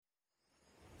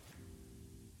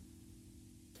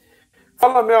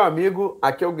Fala, meu amigo,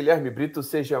 aqui é o Guilherme Brito,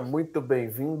 seja muito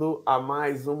bem-vindo a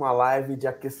mais uma live de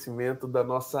aquecimento da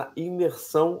nossa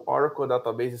imersão Oracle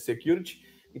Database Security.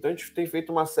 Então a gente tem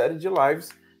feito uma série de lives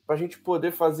para a gente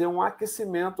poder fazer um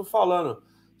aquecimento falando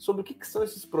sobre o que são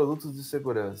esses produtos de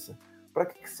segurança, para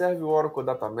que serve o Oracle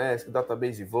Data Mask,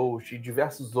 Database Vault e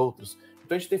diversos outros.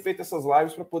 Então a gente tem feito essas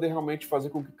lives para poder realmente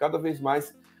fazer com que cada vez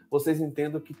mais vocês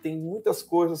entendam que tem muitas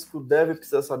coisas que o dev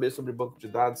precisa saber sobre banco de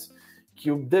dados, que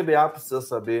o DBA precisa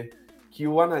saber, que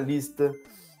o analista,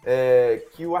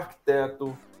 que o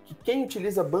arquiteto, que quem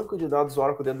utiliza banco de dados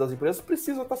Oracle dentro das empresas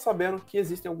precisa estar sabendo que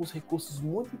existem alguns recursos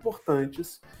muito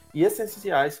importantes e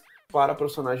essenciais para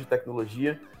profissionais de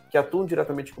tecnologia que atuam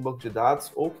diretamente com o banco de dados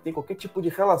ou que tem qualquer tipo de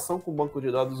relação com o banco de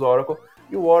dados Oracle.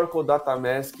 E o Oracle Data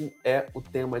Masking é o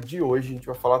tema de hoje. A gente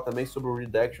vai falar também sobre o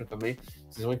Redaction também.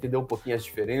 Vocês vão entender um pouquinho as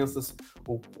diferenças,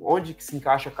 onde que se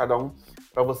encaixa cada um,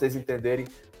 para vocês entenderem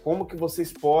como que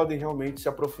vocês podem realmente se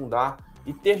aprofundar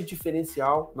e ter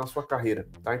diferencial na sua carreira,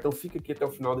 tá? Então fica aqui até o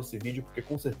final desse vídeo, porque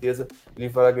com certeza ele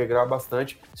vai agregar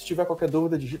bastante. Se tiver qualquer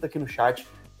dúvida, digita aqui no chat,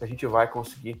 que a gente vai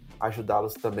conseguir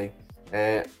ajudá-los também,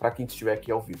 para quem estiver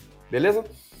aqui ao vivo, beleza?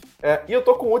 E eu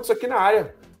tô com o Hudson aqui na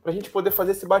área, para a gente poder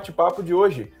fazer esse bate-papo de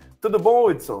hoje. Tudo bom,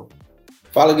 Hudson?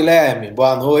 Fala, Guilherme.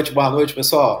 Boa noite,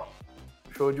 pessoal.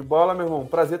 Show de bola, meu irmão.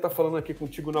 Prazer estar falando aqui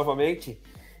contigo novamente.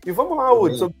 E vamos lá,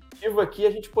 Hudson. O objetivo aqui é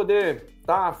a gente poder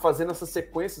estar fazendo essas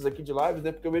sequências aqui de lives,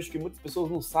 né? Porque eu vejo que muitas pessoas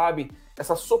não sabem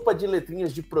essa sopa de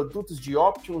letrinhas de produtos, de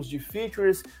options, de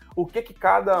features, o que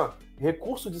cada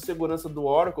recurso de segurança do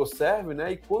Oracle serve,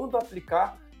 né? E quando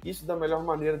aplicar isso da melhor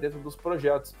maneira dentro dos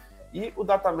projetos. E o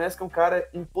Data Mask é um cara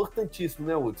importantíssimo,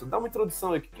 né, Hudson? Dá uma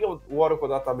introdução aí. O que é o Oracle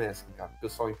Data Mask, cara, para o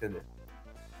pessoal entender.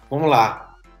 Vamos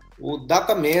lá. O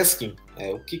Data Masking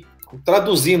é o que,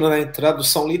 traduzindo, né, em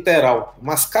tradução literal,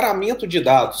 mascaramento de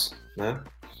dados, né?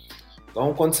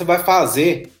 Então, quando você vai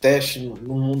fazer teste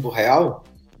no mundo real,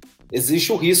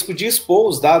 existe o risco de expor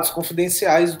os dados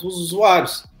confidenciais dos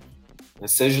usuários, né,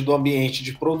 seja do ambiente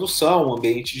de produção,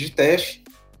 ambiente de teste.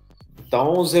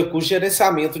 Então, os recursos de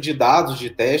gerenciamento de dados de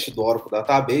teste do Oracle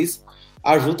Database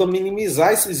ajudam a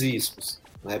minimizar esses riscos,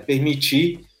 né,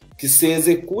 permitir que se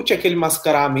execute aquele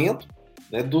mascaramento,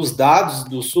 né, dos dados,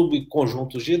 dos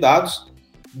subconjuntos de dados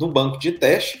do banco de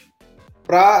teste,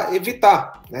 para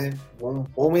evitar, né?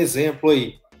 Um exemplo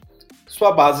aí,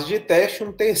 sua base de teste,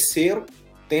 um terceiro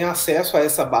tem acesso a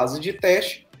essa base de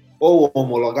teste ou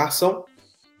homologação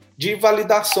de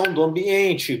validação do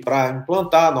ambiente para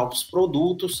implantar novos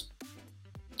produtos.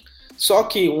 Só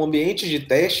que o ambiente de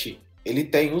teste, ele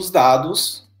tem os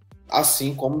dados,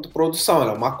 assim como do produção,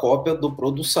 ela é uma cópia do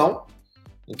produção,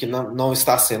 que não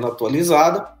está sendo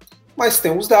atualizada, mas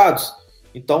tem os dados.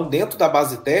 Então, dentro da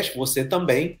base de teste, você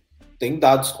também tem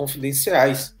dados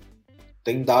confidenciais,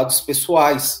 tem dados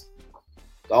pessoais.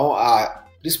 Então,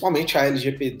 principalmente a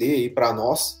LGPD para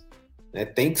nós, né,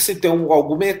 tem que se ter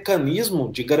algum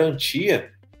mecanismo de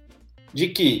garantia de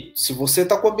que, se você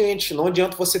está com o ambiente, não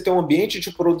adianta você ter um ambiente de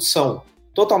produção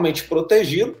totalmente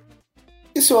protegido,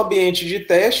 e se o ambiente de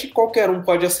teste, qualquer um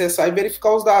pode acessar e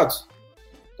verificar os dados.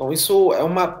 Então, isso é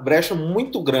uma brecha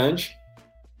muito grande,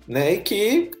 né, e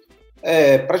que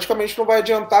praticamente não vai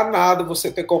adiantar nada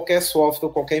você ter qualquer software,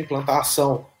 qualquer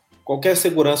implantação, qualquer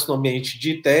segurança no ambiente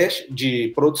de teste,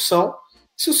 de produção,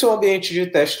 se o seu ambiente de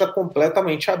teste está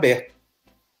completamente aberto.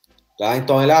 Tá?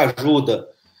 Então, ele ajuda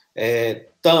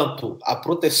tanto a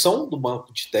proteção do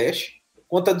banco de teste,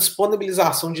 quanto a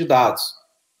disponibilização de dados.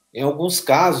 Em alguns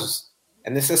casos, é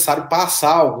necessário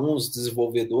passar, alguns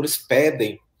desenvolvedores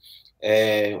pedem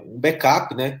um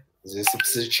backup, né? Às vezes você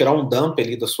precisa tirar um dump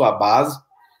ali da sua base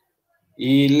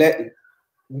e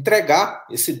entregar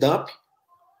esse dump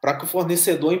para que o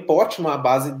fornecedor importe uma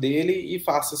base dele e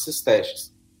faça esses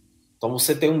testes. Então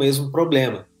você tem o mesmo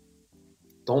problema.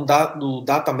 Então no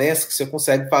Data Mask você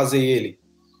consegue fazer ele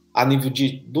a nível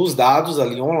dos dados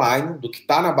ali online, do que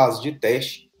está na base de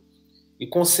teste, e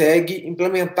consegue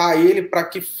implementar ele para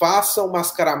que faça o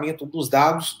mascaramento dos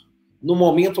dados no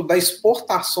momento da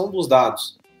exportação dos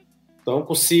dados. Então, eu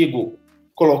consigo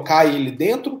colocar ele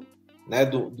dentro, né,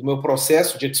 do meu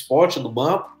processo de export do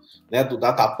banco, né, do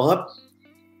data pump,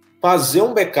 fazer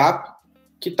um backup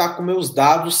que está com meus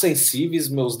dados sensíveis,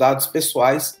 meus dados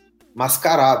pessoais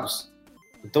mascarados.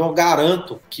 Então, eu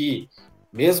garanto que,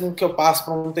 mesmo que eu passe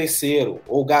para um terceiro,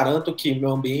 ou garanto que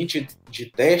meu ambiente de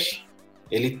teste,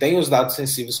 ele tem os dados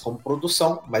sensíveis como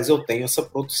produção, mas eu tenho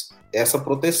essa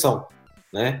proteção,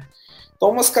 né? Então,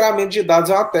 o mascaramento de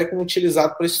dados é uma técnica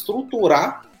utilizada para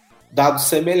estruturar dados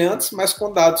semelhantes, mas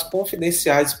com dados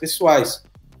confidenciais e pessoais,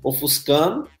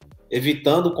 ofuscando,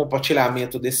 evitando o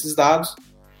compartilhamento desses dados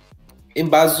em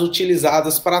bases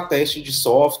utilizadas para teste de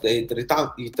software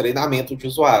e treinamento de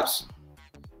usuários.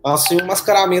 Assim, o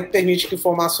mascaramento permite que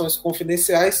informações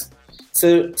confidenciais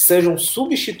sejam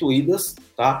substituídas,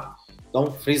 tá?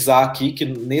 Então, frisar aqui que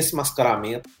nesse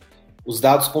mascaramento, os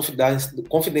dados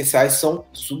confidenciais são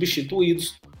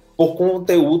substituídos por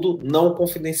conteúdo não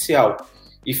confidencial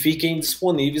e fiquem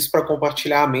disponíveis para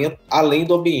compartilhamento além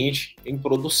do ambiente em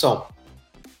produção.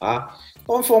 Tá?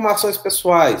 Então, informações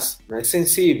pessoais, né,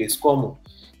 sensíveis, como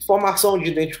informação de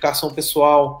identificação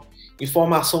pessoal,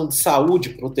 informação de saúde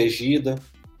protegida,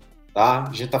 tá?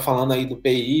 A gente está falando aí do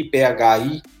PI,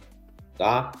 PHI,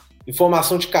 tá?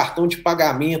 Informação de cartão de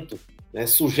pagamento, né,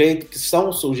 que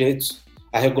são sujeitos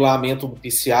a regulamento do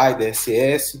PCI,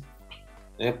 DSS,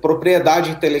 né,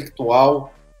 propriedade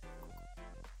intelectual.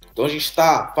 Então a gente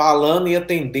está falando e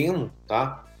atendendo,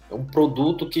 tá? É um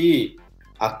produto que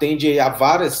atende a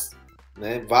vários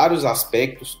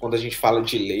aspectos quando a gente fala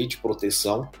de lei de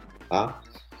proteção, tá?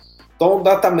 Então o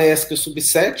Data Mask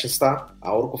subsets, tá?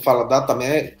 A Oracle fala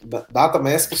Data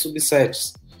Mask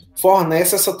subsets,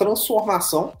 fornece essa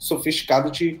transformação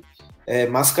sofisticada de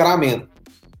mascaramento.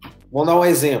 Vou dar um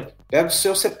exemplo. Pega o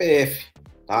seu CPF,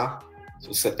 tá?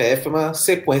 O CPF é uma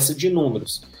sequência de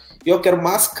números. E eu quero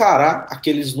mascarar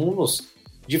aqueles números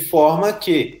de forma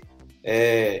que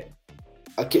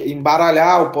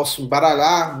eu posso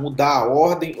embaralhar, mudar a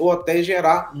ordem ou até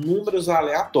gerar números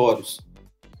aleatórios.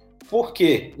 Por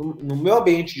quê? No meu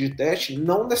ambiente de teste,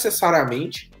 não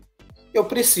necessariamente eu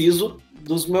preciso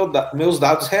dos meus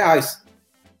dados reais.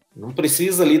 Não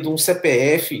precisa ali de um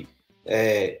CPF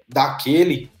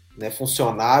daquele, né,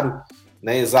 funcionário,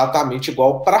 né, exatamente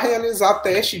igual para realizar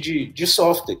teste de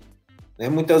software. Né?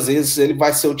 Muitas vezes ele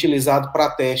vai ser utilizado para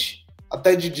teste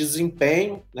até de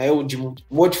desempenho, né, ou de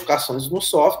modificações no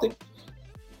software.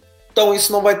 Então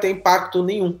isso não vai ter impacto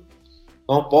nenhum.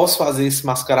 Então eu posso fazer esse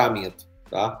mascaramento.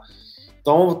 Tá?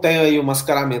 Então eu tenho aí o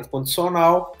mascaramento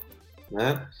condicional,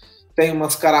 né? Tem o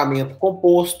mascaramento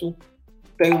composto,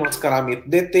 tem o mascaramento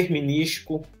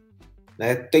determinístico,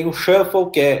 né? Tem o shuffle,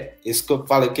 que é esse que eu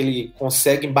falei, que ele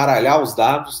consegue embaralhar os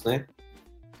dados, né?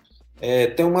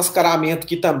 Tem um mascaramento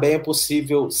que também é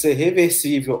possível ser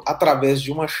reversível através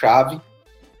de uma chave,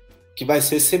 que vai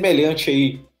ser semelhante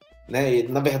aí, né?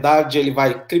 Na verdade, ele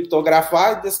vai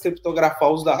criptografar e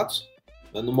descriptografar os dados,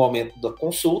 né, no momento da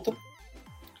consulta.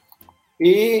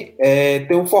 E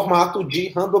tem um formato de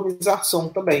randomização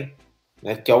também,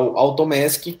 né, que é o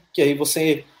Automask, que aí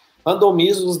você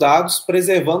randomiza os dados,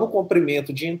 preservando o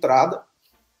comprimento de entrada,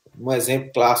 um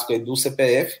exemplo clássico aí do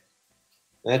CPF,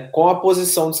 né, com a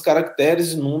posição dos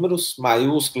caracteres e números,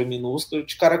 maiúsculo e minúsculo,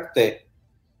 de caractere.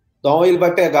 Então, ele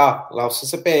vai pegar lá o seu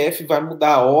CPF, vai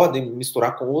mudar a ordem,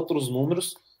 misturar com outros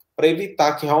números, para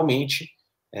evitar que realmente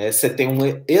você tenha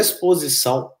uma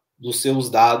exposição dos seus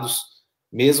dados,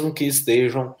 mesmo que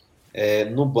estejam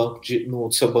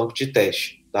no seu banco de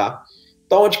teste. Tá?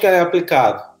 Então, onde que é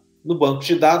aplicado? No banco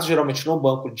de dados, geralmente no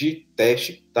banco de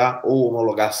teste, tá? Ou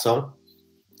homologação,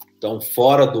 então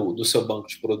fora do seu banco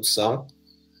de produção.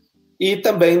 E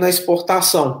também na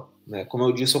exportação, né? Como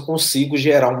eu disse, eu consigo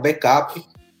gerar um backup,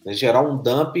 né? Gerar um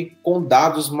dump com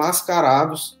dados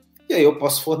mascarados, e aí eu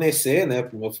posso fornecer, né,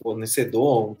 para o meu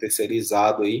fornecedor, um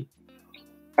terceirizado aí,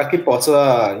 para que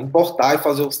possa importar e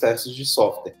fazer os testes de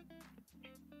software.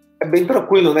 É bem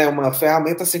tranquilo, né? Uma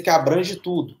ferramenta assim, que abrange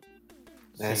tudo.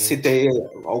 Né? Citei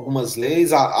algumas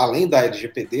leis, além da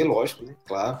LGPD, lógico, né?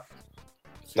 Claro,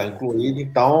 está incluído.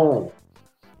 Então,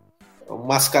 o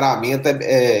mascaramento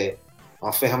é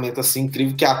uma ferramenta assim,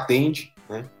 incrível que atende.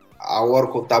 Né? A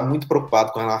Oracle está muito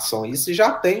preocupada com relação a isso e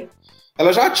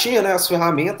ela já tinha, né, as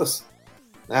ferramentas,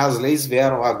 né? As leis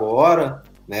vieram agora,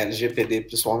 né, LGPD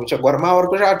principalmente agora, mas a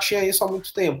Oracle já tinha isso há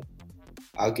muito tempo.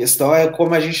 A questão é,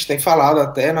 como a gente tem falado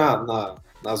até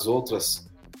nas outras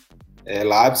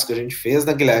lives que a gente fez,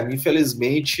 né, Guilherme?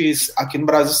 Infelizmente, aqui no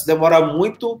Brasil se demora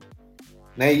muito,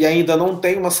 né, e ainda não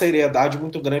tem uma seriedade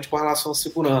muito grande com relação à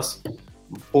segurança,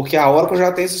 porque a Oracle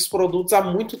já tem esses produtos há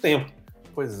muito tempo.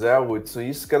 Pois é, Hudson,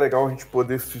 isso que é legal a gente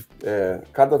poder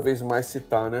cada vez mais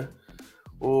citar, né?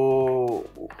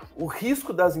 O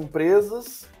risco das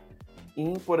empresas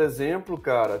em, por exemplo,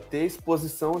 cara, ter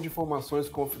exposição de informações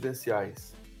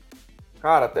confidenciais.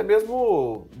 Cara, até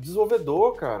mesmo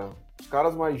desenvolvedor, cara, os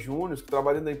caras mais júniores que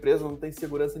trabalham na empresa não tem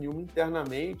segurança nenhuma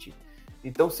internamente.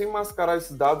 Então, sem mascarar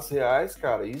esses dados reais,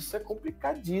 cara, isso é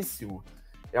complicadíssimo.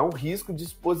 É um risco de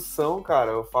exposição,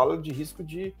 cara. Eu falo de risco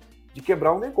de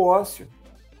quebrar um negócio.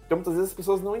 Então, muitas vezes as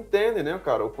pessoas não entendem, né,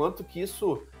 cara, o quanto que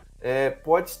isso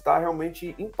pode estar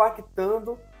realmente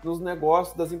impactando nos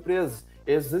negócios das empresas.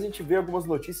 E às vezes a gente vê algumas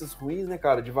notícias ruins, né,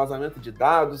 cara, de vazamento de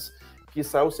dados, que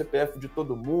saiu o CPF de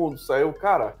todo mundo, saiu,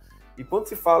 cara... E quando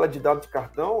se fala de dado de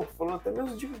cartão, tô falando até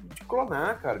mesmo de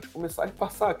clonar, cara, de começar a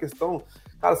passar a questão.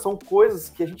 Cara, são coisas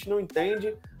que a gente não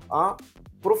entende a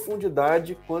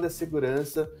profundidade quando é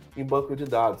segurança em banco de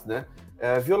dados, né?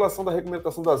 Violação da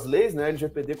regulamentação das leis, né?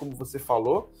 LGPD, como você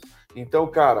falou. Então,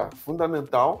 cara,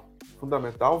 fundamental.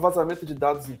 Vazamento de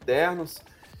dados internos,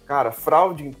 cara,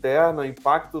 fraude interna,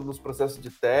 impacto nos processos de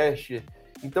teste.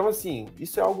 Então, assim,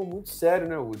 isso é algo muito sério,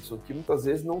 né, Hudson? Que muitas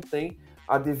vezes não tem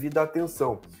a devida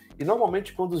atenção. E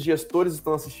normalmente quando os gestores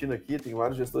estão assistindo aqui, tem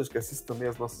vários gestores que assistem também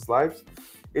as nossas lives,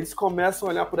 eles começam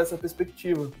a olhar por essa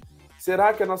perspectiva.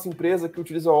 Será que a nossa empresa que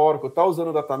utiliza o Oracle está usando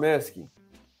o Datamask?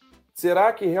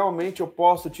 Será que realmente eu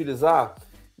posso utilizar?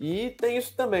 E tem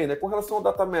isso também, né? Com relação ao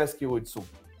Datamask, Hudson,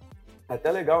 é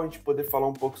até legal a gente poder falar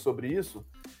um pouco sobre isso,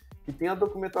 que tem a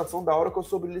documentação da Oracle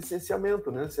sobre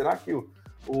licenciamento, né? Será que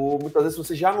muitas vezes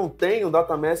você já não tem o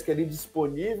Datamask ali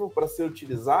disponível para ser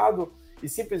utilizado e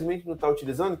simplesmente não está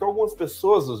utilizando? Então, algumas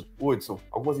pessoas, Hudson,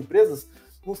 algumas empresas,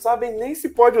 não sabem nem se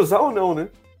pode usar ou não, né?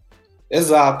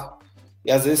 Exato.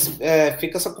 E às vezes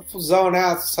fica essa confusão,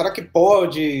 né? Será que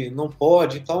pode, não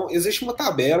pode? Então, existe uma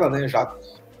tabela, né? Já,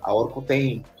 a Oracle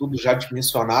tem tudo já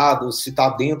dimensionado, se está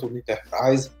dentro do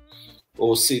Enterprise,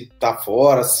 ou se está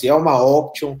fora, se é uma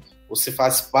option, ou se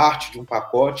faz parte de um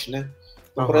pacote, né?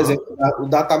 Então, por exemplo, o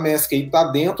Datamask aí está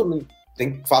dentro,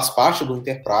 faz parte do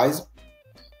Enterprise,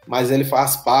 mas ele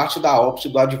faz parte da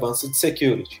option do Advanced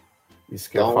Security. Isso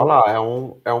que eu ia falar,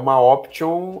 é uma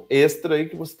option extra aí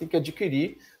que você tem que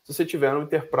adquirir se você tiver no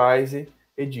Enterprise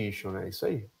Edition, né? Isso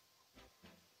aí.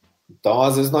 Então,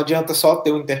 às vezes não adianta só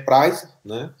ter o Enterprise,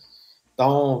 né?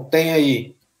 Então, tem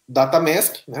aí o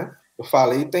Datamask, né? Eu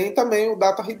falei, tem também o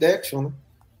Data Redaction, né?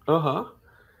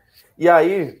 E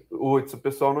aí, o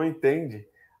pessoal não entende.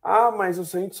 Mas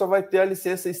a gente só vai ter a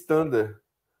licença standard.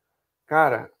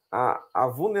 Cara, a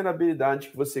vulnerabilidade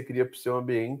que você cria para o seu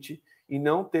ambiente e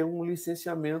não ter um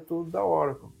licenciamento da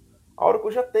Oracle. A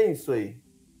Oracle já tem isso aí.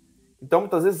 Então,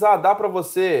 muitas vezes, dá para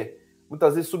você,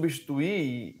 muitas vezes,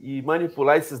 substituir e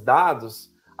manipular esses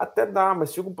dados. Até dá,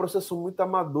 mas fica um processo muito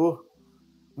amador.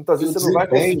 Muitas vezes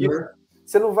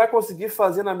você não vai conseguir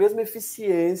fazer na mesma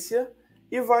eficiência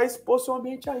e vai expor seu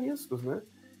ambiente a riscos, né?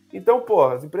 Então,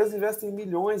 as empresas investem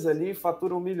milhões ali,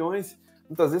 faturam milhões.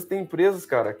 Muitas vezes tem empresas,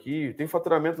 cara, que tem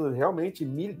faturamento realmente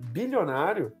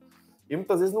bilionário e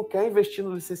muitas vezes não quer investir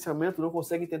no licenciamento, não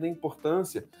consegue entender a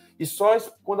importância. E só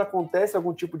quando acontece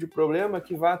algum tipo de problema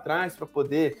que vai atrás para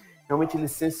poder realmente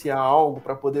licenciar algo,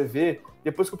 para poder ver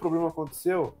depois que o problema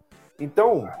aconteceu.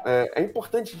 Então, é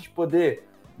importante a gente poder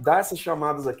dar essas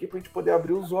chamadas aqui para a gente poder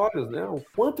abrir os olhos, né? O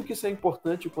quanto que isso é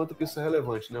importante e o quanto que isso é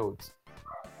relevante, né, Hudson?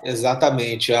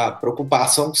 Exatamente. A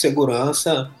preocupação com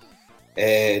segurança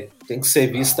tem que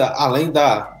ser vista além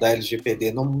da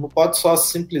LGPD. Não pode só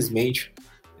simplesmente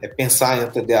pensar em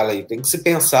atender a lei. Tem que se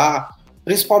pensar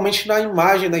principalmente na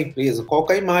imagem da empresa. Qual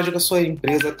que é a imagem que a sua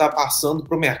empresa está passando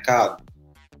para o mercado?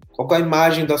 Qual que é a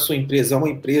imagem da sua empresa? É uma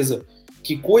empresa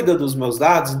que cuida dos meus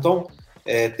dados? Então,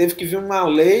 teve que vir uma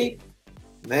lei,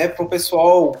 né, para o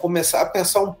pessoal começar a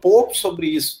pensar um pouco sobre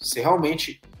isso. Se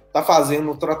realmente está fazendo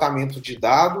o tratamento de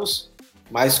dados,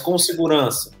 mas com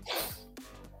segurança.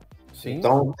 Sim.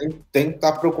 Então, tem que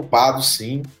estar preocupado,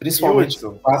 sim, principalmente com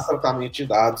o tratamento de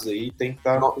dados aí, tem que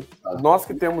estar preocupado. Nós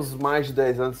que temos mais de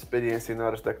 10 anos de experiência na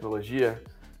área de tecnologia,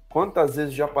 quantas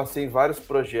vezes já passei em vários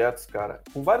projetos, cara,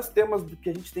 com vários temas que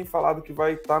a gente tem falado que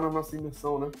vai estar na nossa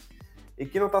imersão, né? E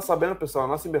quem não está sabendo, pessoal,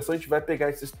 na nossa imersão a gente vai pegar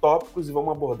esses tópicos e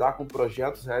vamos abordar com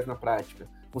projetos reais na prática,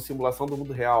 com simulação do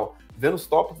mundo real, vendo os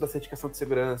tópicos da certificação de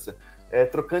segurança,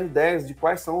 trocando ideias de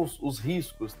quais são os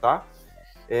riscos, tá?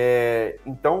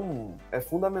 Então, é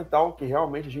fundamental que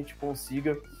realmente a gente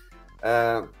consiga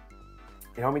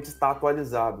realmente estar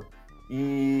atualizado.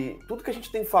 E tudo que a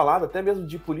gente tem falado, até mesmo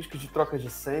de políticas de troca de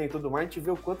senha e tudo mais, a gente vê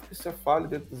o quanto que isso é falho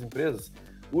dentro das empresas.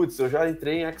 Putz, eu já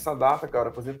entrei em Exadata, cara,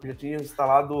 por exemplo, que eu já tinha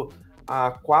instalado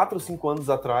há 4 ou 5 anos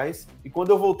atrás, e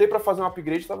quando eu voltei para fazer um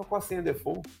upgrade, estava com a senha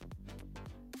default.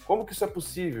 Como que isso é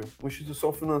possível? Uma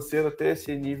instituição financeira ter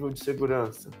esse nível de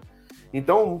segurança?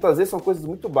 Então, muitas vezes são coisas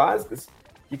muito básicas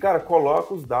que, cara,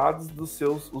 colocam os dados dos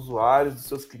seus usuários, dos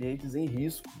seus clientes em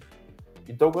risco.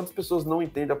 Então, quando as pessoas não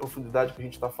entendem a profundidade que a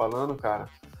gente está falando, cara,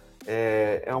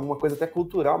 é uma coisa até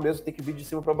cultural mesmo, tem que vir de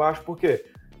cima para baixo. Por quê?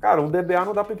 Cara, um DBA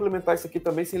não dá para implementar isso aqui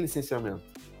também sem licenciamento.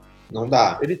 Não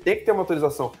dá. Ele tem que ter uma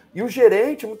autorização. E o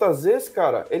gerente, muitas vezes,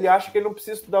 cara, ele acha que ele não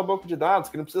precisa estudar o banco de dados,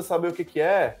 que ele não precisa saber o que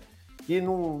é, que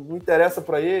não interessa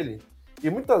para ele. E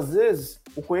muitas vezes,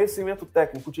 o conhecimento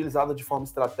técnico utilizado de forma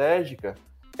estratégica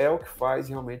é o que faz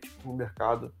realmente que o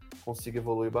mercado consiga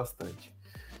evoluir bastante.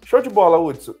 Show de bola,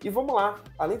 Hudson. E vamos lá.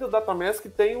 Além do Data Mask,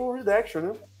 tem o Redaction,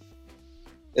 né?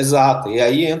 Exato. E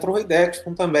aí entra o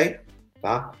Redaction também,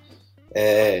 tá?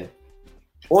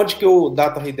 Onde que o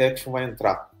Data Redaction vai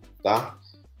entrar, tá?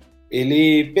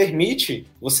 Ele permite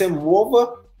você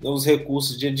mova os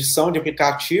recursos de edição de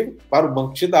aplicativo para o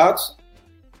banco de dados,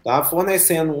 tá?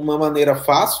 Fornecendo uma maneira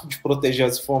fácil de proteger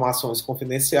as informações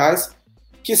confidenciais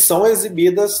que são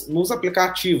exibidas nos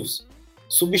aplicativos,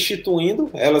 substituindo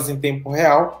elas em tempo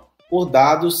real por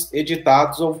dados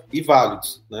editados e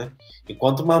válidos, né?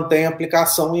 Enquanto mantém a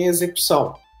aplicação em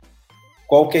execução.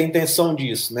 Qual que é a intenção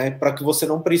disso, né? Para que você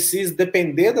não precise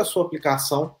depender da sua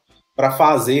aplicação para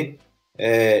fazer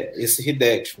esse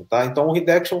redaction, tá? Então, o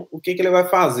redaction, o que ele vai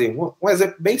fazer? Um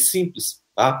exemplo bem simples,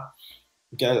 tá?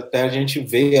 Que até a gente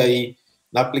vê aí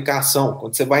na aplicação,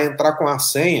 quando você vai entrar com a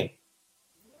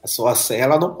sua senha,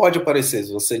 ela não pode aparecer.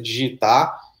 Se você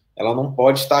digitar, ela não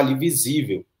pode estar ali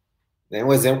visível. Né?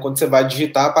 Um exemplo, quando você vai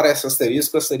digitar, aparece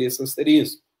asterisco, asterisco,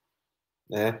 asterisco.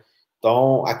 Né?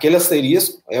 Então, aquele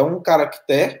asterisco é um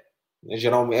caractere, né?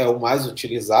 Geralmente é o mais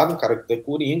utilizado, um caractere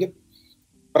coringa,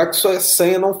 para que sua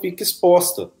senha não fique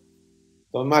exposta.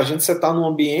 Então, imagine que você está num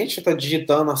ambiente, está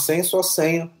digitando a senha, sua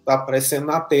senha está aparecendo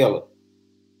na tela.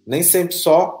 Nem sempre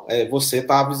só você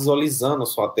está visualizando a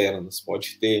sua tela, né? Você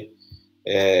pode ter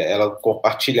ela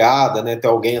compartilhada, né? Ter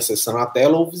alguém acessando a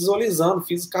tela ou visualizando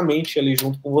fisicamente ali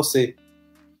junto com você.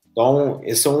 Então,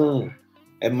 esse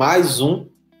é mais um,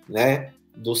 né,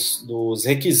 dos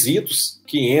requisitos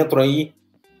que entram aí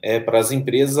para as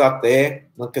empresas até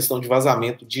na questão de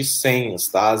vazamento de senhas,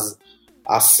 tá?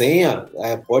 A senha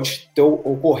pode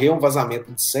ocorrer um vazamento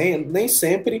de senha, nem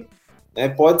sempre, né,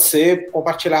 pode ser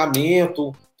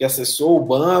compartilhamento que acessou o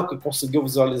banco e conseguiu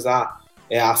visualizar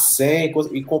a senha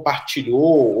e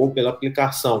compartilhou ou pela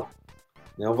aplicação.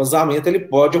 Né? O vazamento ele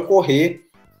pode ocorrer,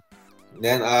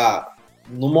 né,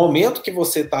 no momento que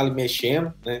você está ali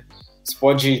mexendo, né? Você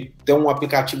pode ter um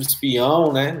aplicativo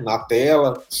espião, né, na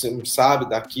tela, você não sabe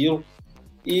daquilo,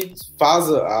 e faz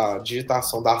a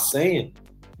digitação da senha,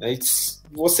 né, e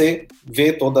você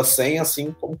vê toda a senha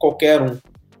assim como qualquer um,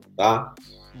 tá?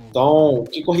 Então, o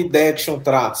que o Redaction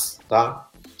traz, tá?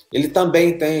 Ele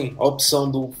também tem a opção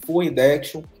do Full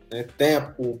Redaction, né, tem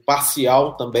o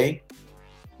parcial também,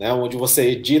 né, onde você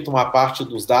edita uma parte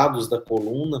dos dados da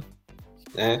coluna,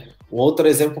 né? Um outro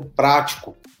exemplo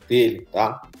prático dele,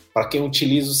 tá? Para quem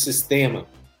utiliza o sistema,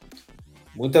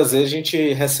 muitas vezes a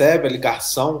gente recebe a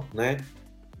ligação, né,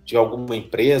 de alguma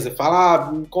empresa e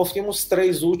fala, confirma os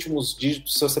 3 últimos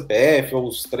dígitos do seu CPF ou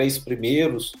os 3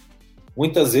 primeiros.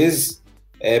 Muitas vezes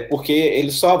porque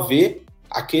ele só vê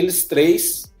aqueles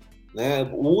 3, né,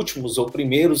 últimos ou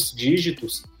primeiros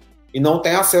dígitos e não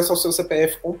tem acesso ao seu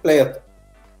CPF completo.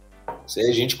 Isso é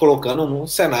a gente colocando num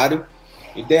cenário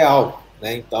ideal,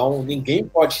 né? Então, ninguém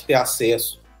pode ter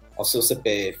acesso ao seu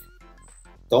CPF.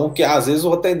 Então, que às vezes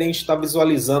o atendente está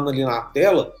visualizando ali na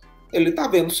tela, ele está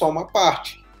vendo só uma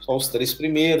parte, só os 3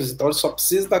 primeiros, então ele só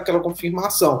precisa daquela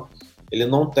confirmação. Ele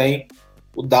não tem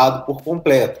o dado por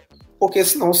completo, porque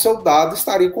senão o seu dado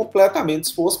estaria completamente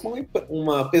exposto para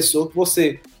uma pessoa que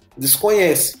você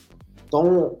desconhece.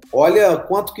 Então, olha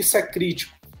quanto que isso é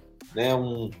crítico, né?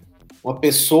 Uma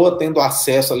pessoa tendo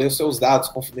acesso ali aos seus dados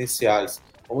confidenciais.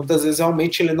 Muitas vezes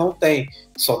realmente ele não tem,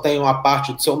 só tem uma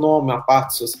parte do seu nome, uma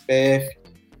parte do seu CPF.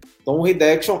 Então o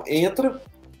Redaction entra,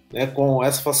 né, com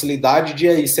essa facilidade de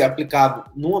aí ser aplicado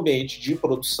num ambiente de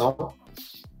produção,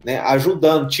 né,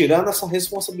 ajudando, tirando essa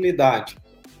responsabilidade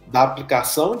da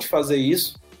aplicação de fazer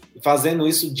isso e fazendo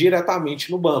isso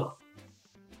diretamente no banco.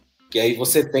 Que aí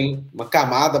você tem uma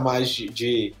camada mais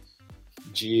de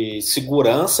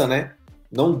segurança, né?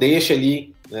 Não deixa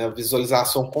ali, né, a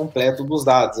visualização completa dos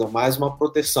dados, é mais uma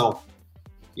proteção.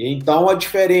 E então a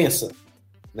diferença,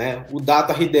 né, o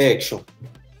Data Redaction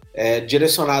é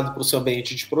direcionado para o seu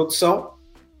ambiente de produção,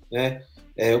 né,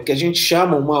 o que a gente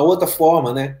chama, uma outra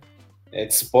forma, né,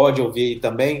 que se pode ouvir aí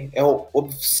também, é o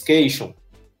Obfuscation,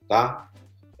 tá?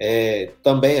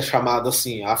 Também é chamado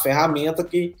assim, a ferramenta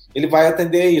que ele vai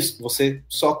atender a isso, que você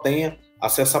só tenha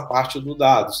acesso à parte dos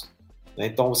dados. Né?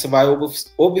 Então você vai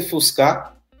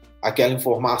obfuscar aquela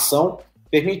informação,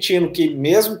 permitindo que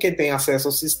mesmo quem tem acesso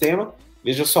ao sistema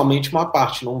veja somente uma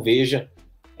parte, não veja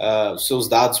os seus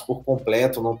dados por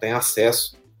completo, não tenha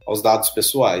acesso aos dados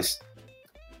pessoais.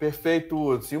 Perfeito,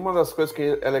 Hudson. E uma das coisas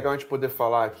que é legal a gente poder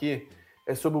falar aqui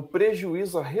é sobre o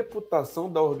prejuízo à reputação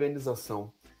da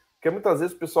organização. Porque muitas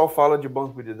vezes o pessoal fala de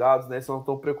banco de dados, né? Eles não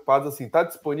estão preocupados assim, está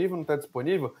disponível, não está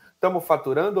disponível? Estamos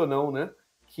faturando ou não, né?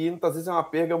 Que muitas vezes é uma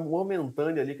perda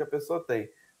momentânea ali que a pessoa tem.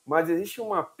 Mas existe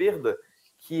uma perda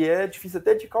que é difícil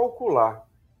até de calcular,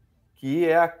 que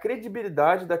é a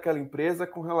credibilidade daquela empresa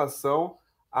com relação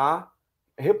à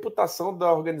reputação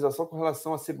da organização, com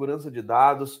relação à segurança de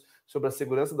dados, sobre a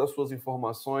segurança das suas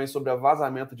informações, sobre o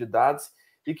vazamento de dados,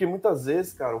 e que muitas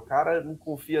vezes, cara, o cara não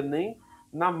confia nem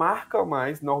na marca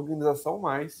mais, na organização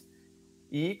mais,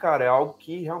 e, cara, é algo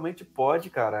que realmente pode,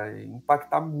 cara,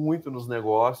 impactar muito nos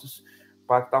negócios,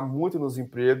 impactar muito nos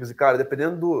empregos, e, cara,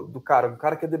 dependendo do cara, um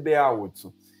cara que é DBA,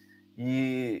 Hudson,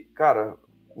 e, cara,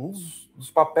 um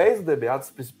dos papéis do DBA, das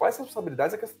principais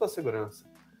responsabilidades é a questão da segurança.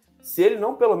 Se ele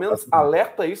não, pelo menos,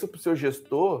 alerta isso para o seu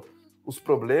gestor, os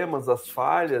problemas, as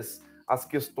falhas, as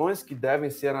questões que devem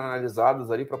ser analisadas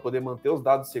ali para poder manter os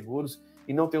dados seguros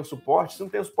e não ter o suporte, se não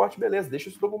tem o suporte, beleza, deixa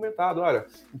isso documentado. Olha,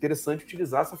 interessante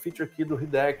utilizar essa feature aqui do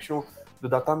Redaction, do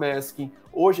Data Masking.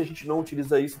 Hoje a gente não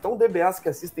utiliza isso. Então, DBAs que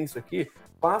assistem isso aqui,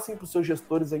 passem para os seus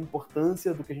gestores a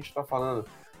importância do que a gente está falando.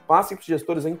 Passem para os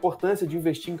gestores a importância de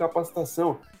investir em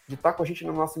capacitação, de estar com a gente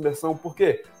na nossa imersão. Por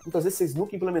quê? Muitas vezes vocês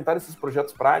nunca implementaram esses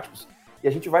projetos práticos e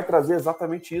a gente vai trazer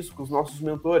exatamente isso com os nossos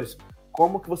mentores.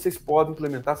 Como que vocês podem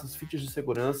implementar essas features de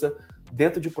segurança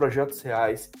dentro de projetos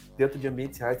reais, dentro de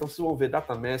ambientes reais. Então, vocês vão ver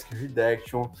Data Mask,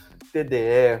 Redaction,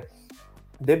 TDE,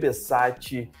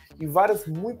 DBSAT e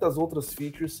muitas outras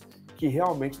features que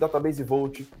realmente, Database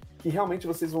Vault, que realmente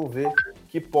vocês vão ver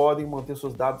que podem manter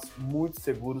seus dados muito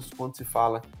seguros quando se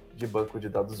fala de banco de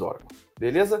dados Oracle.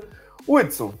 Beleza?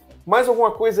 Hudson, mais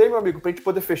alguma coisa aí, meu amigo, para a gente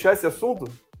poder fechar esse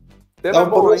assunto?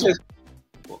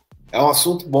 É um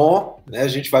assunto bom, né? A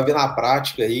gente vai ver na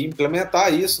prática aí,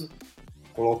 implementar isso,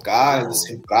 colocar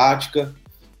isso em prática,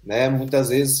 né? Muitas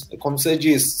vezes, como você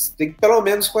disse, tem que pelo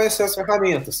menos conhecer as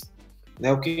ferramentas,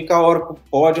 né? O que a Oracle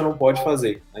pode ou não pode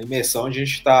fazer. A imersão a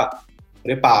gente está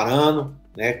preparando,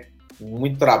 né?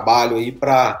 Muito trabalho aí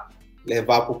para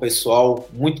levar para o pessoal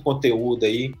muito conteúdo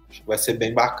aí, acho que vai ser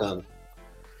bem bacana.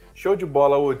 Show de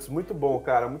bola, Hudson, muito bom,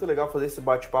 cara, muito legal fazer esse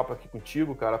bate-papo aqui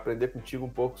contigo, cara, aprender contigo um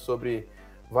pouco sobre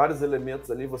vários elementos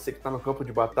ali, você que está no campo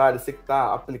de batalha, você que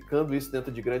está aplicando isso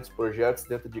dentro de grandes projetos,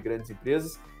 dentro de grandes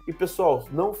empresas. E, pessoal,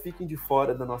 não fiquem de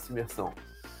fora da nossa imersão.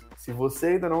 Se você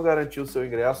ainda não garantiu o seu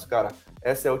ingresso, cara,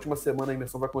 essa é a última semana, a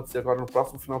imersão vai acontecer agora no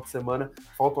próximo final de semana,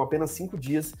 faltam apenas 5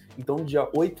 dias, então no dia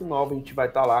 8 e 9 a gente vai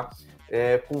estar lá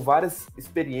com várias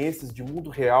experiências de mundo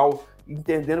real,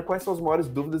 entendendo quais são as maiores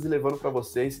dúvidas e levando para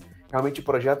vocês realmente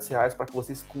projetos reais para que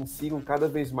vocês consigam cada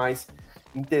vez mais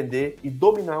entender e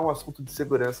dominar um assunto de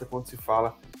segurança quando se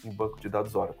fala em banco de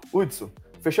dados Oracle. Hudson,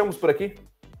 fechamos por aqui?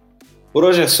 Por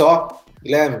hoje é só.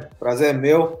 Guilherme, prazer é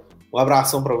meu. Um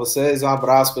abração para vocês, um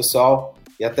abraço, pessoal,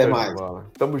 e até mais.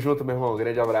 Tamo junto, meu irmão.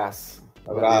 Grande abraço.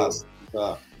 Abraço.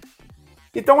 Tchau.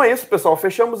 Então é isso, pessoal.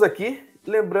 Fechamos aqui.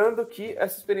 Lembrando que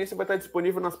essa experiência vai estar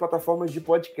disponível nas plataformas de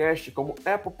podcast, como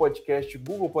Apple Podcast,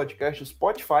 Google Podcast,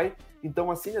 Spotify.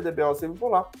 Então assine a DBAOCM por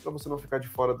lá, para você não ficar de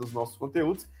fora dos nossos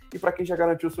conteúdos. E para quem já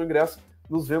garantiu o seu ingresso,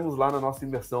 nos vemos lá na nossa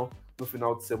imersão no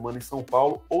final de semana em São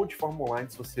Paulo ou de forma online,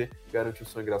 se você garantiu o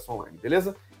seu ingresso online,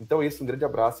 beleza? Então é isso, um grande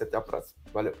abraço e até a próxima.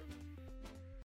 Valeu!